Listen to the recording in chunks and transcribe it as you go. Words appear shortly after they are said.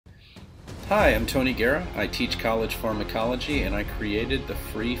Hi, I'm Tony Guerra. I teach college pharmacology, and I created the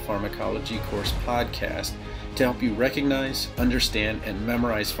free Pharmacology course podcast to help you recognize, understand, and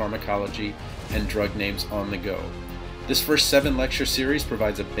memorize pharmacology and drug names on the go. This first 7-lecture series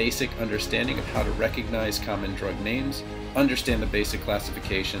provides a basic understanding of how to recognize common drug names, understand the basic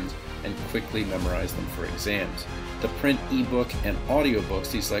classifications, and quickly memorize them for exams. The print, ebook, and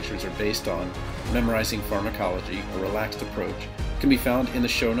audiobooks these lectures are based on, Memorizing Pharmacology, a relaxed approach, can be found in the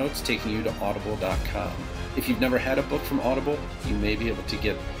show notes taking you to audible.com. If you've never had a book from Audible, you may be able to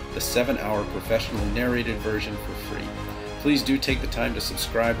get the 7-hour professionally narrated version for free. Please do take the time to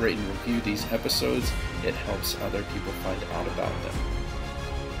subscribe, rate, and review these episodes. It helps other people find out about them.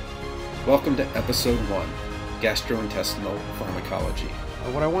 Welcome to Episode 1, Gastrointestinal Pharmacology.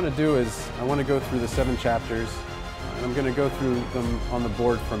 What I want to do is I want to go through the 7 chapters, and I'm going to go through them on the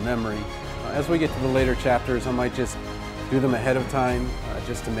board from memory. As we get to the later chapters, I might just do them ahead of time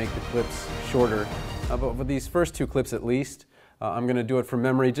just to make the clips shorter. But for these first 2 clips at least, I'm going to do it from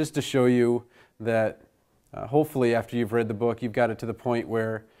memory just to show you that hopefully after you've read the book, you've got it to the point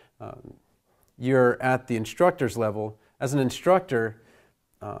where you're at the instructor's level. As an instructor,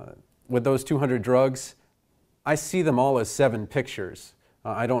 with those 200 drugs, I see them all as 7 pictures.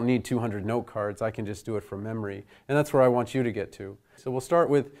 I don't need 200 note cards. I can just do it from memory. And that's where I want you to get to. So we'll start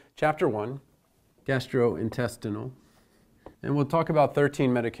with Chapter 1, Gastrointestinal. And we'll talk about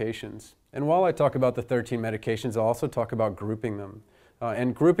 13 medications. And while I talk about the 13 medications, I'll also talk about grouping them.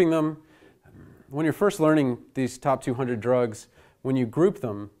 And grouping them, when you're first learning these top 200 drugs, when you group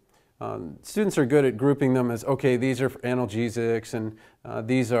them, students are good at grouping them as, okay, these are for analgesics, and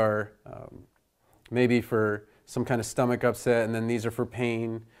these are maybe for some kind of stomach upset, and then these are for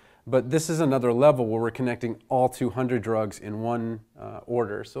pain. But this is another level where we're connecting all 200 drugs in one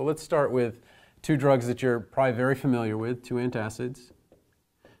order. So let's start with 2 drugs that you're probably very familiar with, 2 antacids.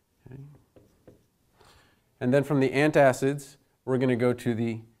 Okay. And then from the antacids, we're going to go to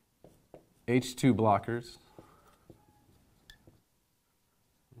the H2 blockers.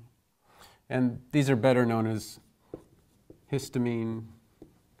 And these are better known as histamine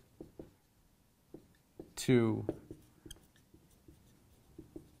 2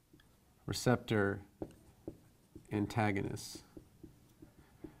 receptor antagonists.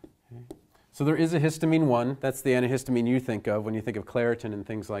 Okay. So there is a histamine 1. That's the antihistamine you think of when you think of Claritin and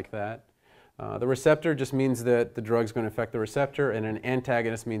things like that. The receptor just means that the drug's going to affect the receptor, and an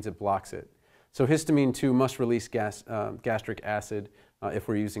antagonist means it blocks it. So histamine 2 must release gastric acid if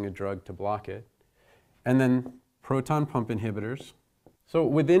we're using a drug to block it. And then proton pump inhibitors. So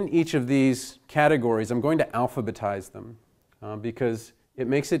within each of these categories, I'm going to alphabetize them because it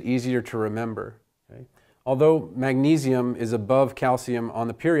makes it easier to remember. Okay? Although magnesium is above calcium on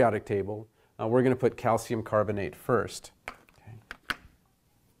the periodic table, we're going to put calcium carbonate first. Okay.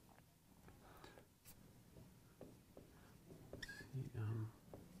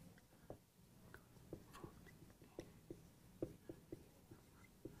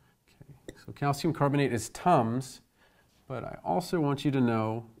 So calcium carbonate is Tums, but I also want you to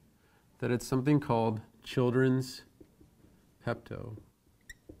know that it's something called children's Pepto.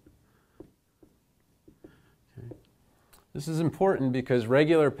 This is important because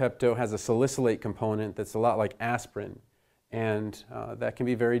regular Pepto has a salicylate component that's a lot like aspirin, and that can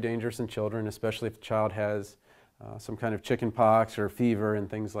be very dangerous in children, especially if the child has some kind of chicken pox or fever and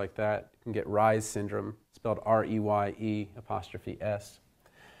things like that. You can get Reye syndrome, spelled R-E-Y-E''S.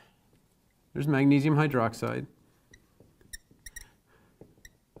 There's magnesium hydroxide.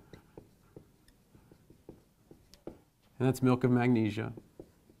 And that's milk of magnesia.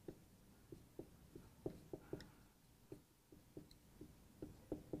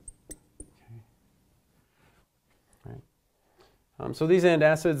 So these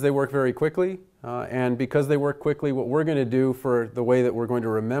antacids, they work very quickly, and because they work quickly, what we're going to do for the way that we're going to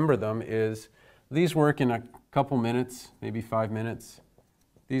remember them is these work in a couple minutes, maybe 5 minutes.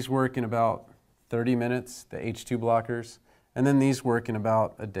 These work in about 30 minutes, the H2 blockers, and then these work in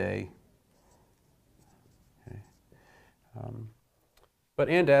about a day. Okay. But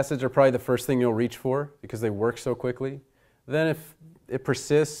antacids are probably the first thing you'll reach for because they work so quickly. Then if it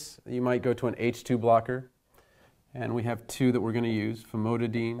persists, you might go to an H2 blocker. And we have 2 that we're going to use,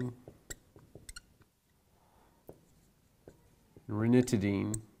 Famotidine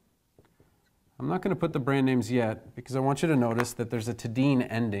Ranitidine. I'm not going to put the brand names yet because I want you to notice that there's a tidine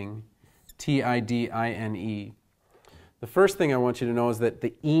ending, T-I-D-I-N-E. The first thing I want you to know is that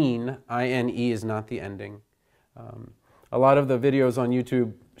the ine, I-N-E, is not the ending. A lot of the videos on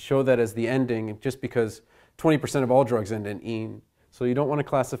YouTube show that as the ending just because 20% of all drugs end in ine. So you don't want to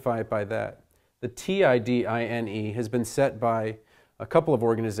classify it by that. The T-I-D-I-N-E has been set by a couple of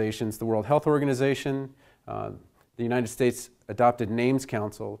organizations, the World Health Organization, the United States Adopted Names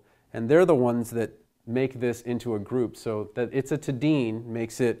Council, and they're the ones that make this into a group. So that it's a tidine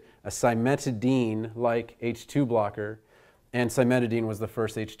makes it a cimetidine-like H2 blocker, and cimetidine was the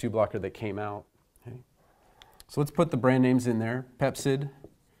first H2 blocker that came out. Okay. So let's put the brand names in there. Pepcid,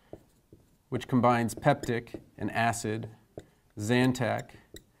 which combines peptic and acid. Zantac,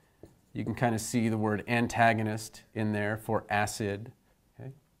 you can kind of see the word antagonist in there for acid.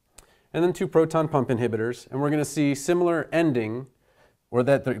 Okay. And then 2 proton pump inhibitors, and we're going to see similar ending, or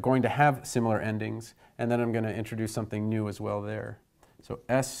that they're going to have similar endings, and then I'm going to introduce something new as well there. So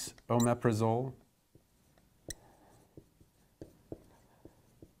S-omeprazole,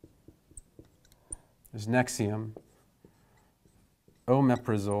 there's Nexium,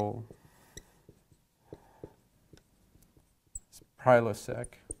 omeprazole, Prilosec.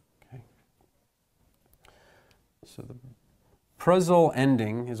 Okay. So the prazole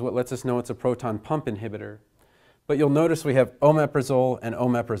ending is what lets us know it's a proton pump inhibitor. But you'll notice we have omeprazole and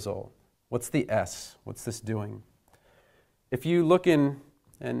omeprazole. What's the S? What's this doing? If you look in,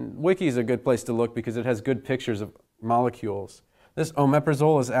 and Wiki is a good place to look because it has good pictures of molecules. This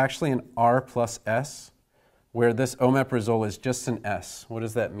omeprazole is actually an R plus S, where this omeprazole is just an S. What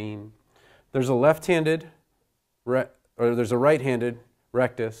does that mean? There's a left-handed, there's a right-handed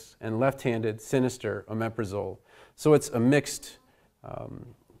rectus and left-handed sinister omeprazole. So it's a mixed,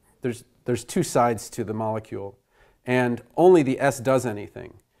 there's 2 sides to the molecule, and only the S does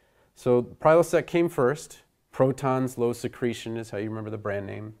anything. So Prilosec came first. Protons, low secretion is how you remember the brand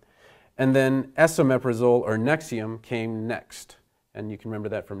name. And then esomeprazole or Nexium came next, and you can remember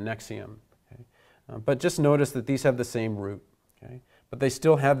that from Nexium. Okay? But just notice that these have the same root, okay? But they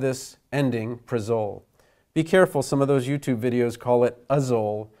still have this ending, prazole. Be careful, some of those YouTube videos call it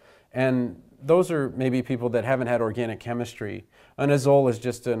azole, and those are maybe people that haven't had organic chemistry. An azole is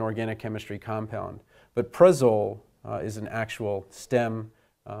just an organic chemistry compound, but prazole is an actual stem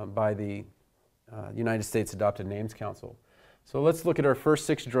by the United States Adopted Names Council. So let's look at our first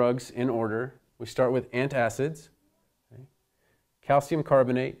 6 drugs in order. We start with antacids, okay? Calcium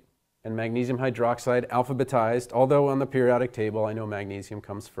carbonate and magnesium hydroxide alphabetized, although on the periodic table I know magnesium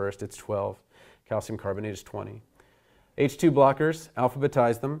comes first, it's 12. Calcium carbonate is 20. H2 blockers,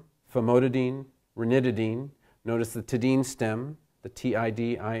 alphabetize them. Famotidine, ranitidine. Notice the tidine stem, the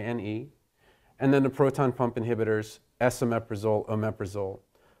T-I-D-I-N-E. And then the proton pump inhibitors, esomeprazole, omeprazole.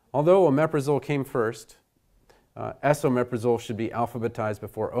 Although omeprazole came first, esomeprazole should be alphabetized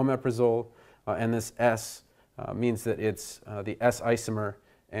before omeprazole, and this S means that it's the S isomer,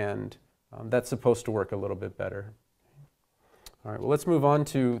 and that's supposed to work a little bit better. All right, well, let's move on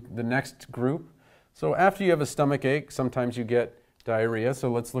to the next group. So after you have a stomach ache, sometimes you get diarrhea,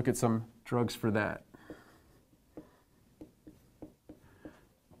 so let's look at some drugs for that.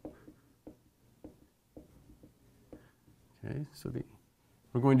 Okay, so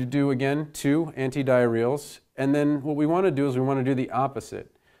we're going to do, again, 2 antidiarrheals, and then what we want to do is we want to do the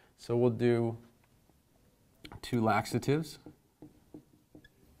opposite. So we'll do 2 laxatives.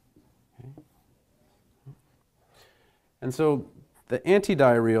 Okay. And so the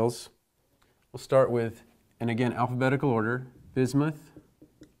antidiarrheals, we'll start with, and again, alphabetical order, bismuth,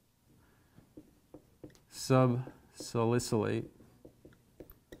 subsalicylate,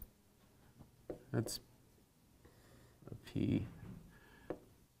 that's a P,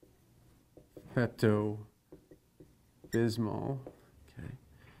 Pepto-Bismol, okay,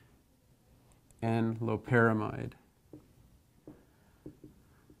 and loperamide.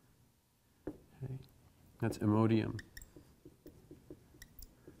 Okay. That's Imodium.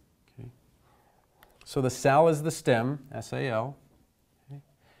 Okay. So the sal is the stem, S-A-L. Okay.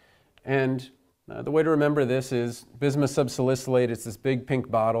 And the way to remember this is bismuth subsalicylate. It's this big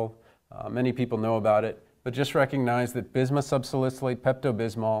pink bottle. Many people know about it. But just recognize that bismuth subsalicylate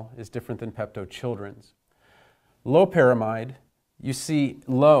Pepto-Bismol is different than Pepto-Children's. Loperamide, you see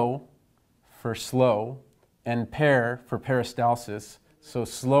lo for slow and per for peristalsis, so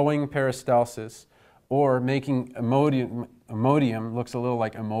slowing peristalsis, or making Imodium looks a little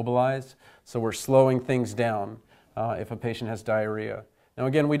like immobilize, so we're slowing things down if a patient has diarrhea. Now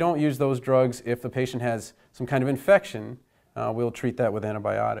again, we don't use those drugs if the patient has some kind of infection. We'll treat that with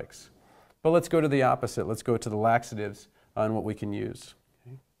antibiotics. But let's go to the opposite. Let's go to the laxatives and what we can use.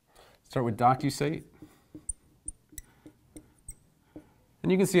 Okay. Start with Docusate.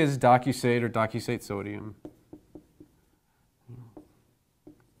 And you can see it as Docusate or Docusate sodium.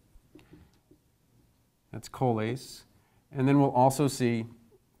 That's Colase. And then we'll also see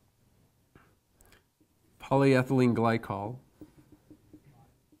Polyethylene Glycol.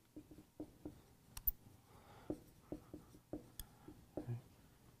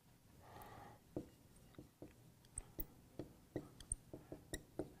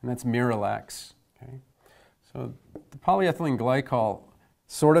 and that's Miralax. Okay? So the polyethylene glycol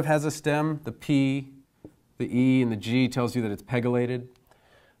sort of has a stem. The P, the E, and the G tells you that it's pegylated.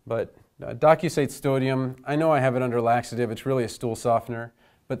 But Docusate sodium, I know I have it under laxative. It's really a stool softener.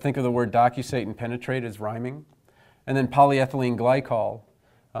 But think of the word docusate and penetrate as rhyming. And then polyethylene glycol.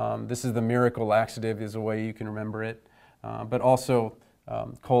 This is the miracle laxative is a way you can remember it. But also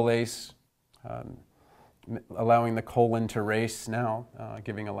cholase, allowing the colon to race now,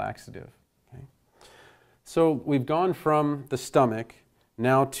 giving a laxative. Okay? So we've gone from the stomach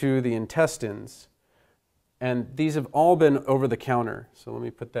now to the intestines. And these have all been over the counter. So let me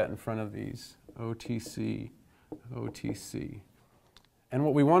put that in front of these. OTC, OTC. And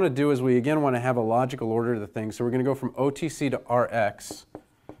what we want to do is we again want to have a logical order to the things. So we're going to go from OTC to RX.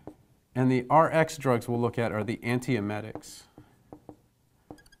 And the RX drugs we'll look at are the antiemetics.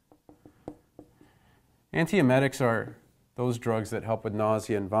 Antiemetics are those drugs that help with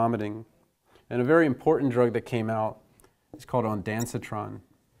nausea and vomiting. And a very important drug that came out is called ondansetron.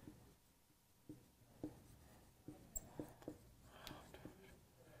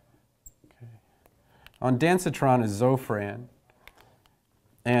 Ondansetron is Zofran,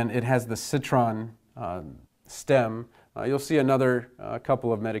 and it has the citron stem. You'll see another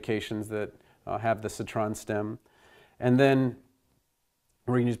couple of medications that have the citron stem. And then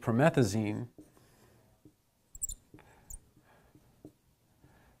we're going to use Promethazine,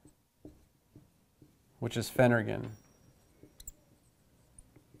 which is Phenergan.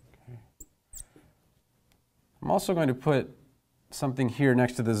 Okay. I'm also going to put something here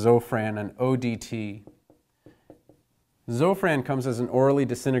next to the Zofran, an ODT. Zofran comes as an orally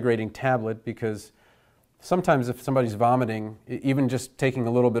disintegrating tablet because sometimes if somebody's vomiting, even just taking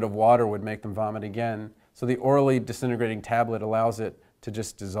a little bit of water would make them vomit again. So the orally disintegrating tablet allows it to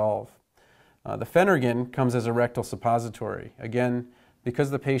just dissolve. The Phenergan comes as a rectal suppository. Again,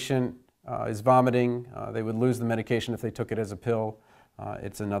 because the patient is vomiting, they would lose the medication if they took it as a pill.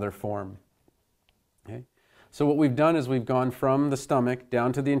 It's another form. Okay? So what we've done is we've gone from the stomach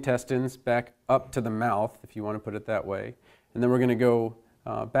down to the intestines, back up to the mouth, if you want to put it that way. And then we're going to go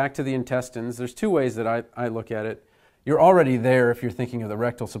back to the intestines. There's two ways that I look at it. You're already there if you're thinking of the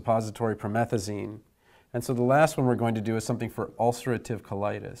rectal suppository promethazine. And so the last one we're going to do is something for ulcerative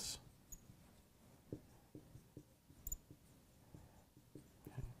colitis.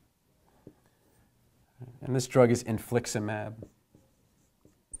 And this drug is infliximab.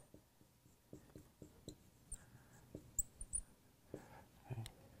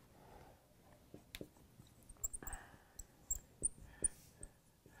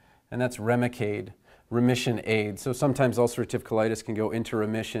 And that's Remicade, remission aid. So sometimes ulcerative colitis can go into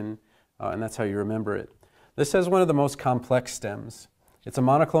remission, and that's how you remember it. This has one of the most complex stems. It's a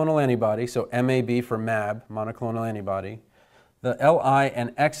monoclonal antibody, so MAB for MAB, monoclonal antibody. The LI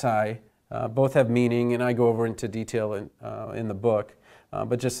and XI both have meaning, and I go over into detail in the book,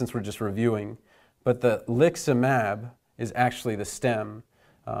 but just since we're just reviewing. But the liximab is actually the stem.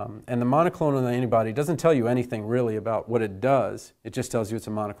 And the monoclonal antibody doesn't tell you anything really about what it does. It just tells you it's a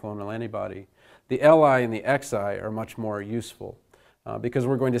monoclonal antibody. The LI and the XI are much more useful because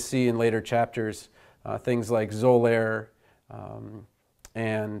we're going to see in later chapters things like Xolair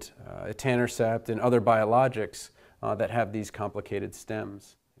and etanercept and other biologics that have these complicated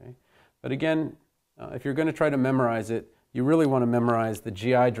stems. Okay? But again, if you're going to try to memorize it, you really want to memorize the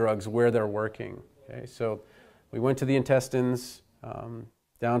GI drugs where they're working. Okay? So we went to the intestines,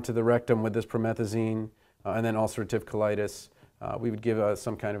 down to the rectum with this promethazine, and then ulcerative colitis. We would give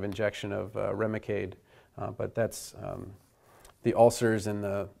some kind of injection of Remicade, but that's the ulcers and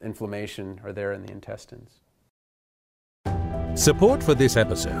the inflammation are there in the intestines. Support for this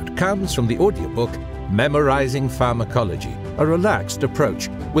episode comes from the audiobook Memorizing Pharmacology, a relaxed approach.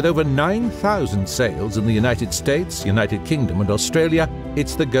 With over 9,000 sales in the United States, United Kingdom and Australia,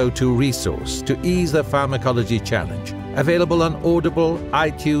 it's the go-to resource to ease the pharmacology challenge. Available on Audible,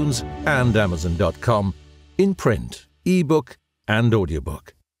 iTunes and Amazon.com, in print, ebook and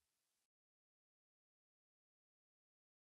audiobook.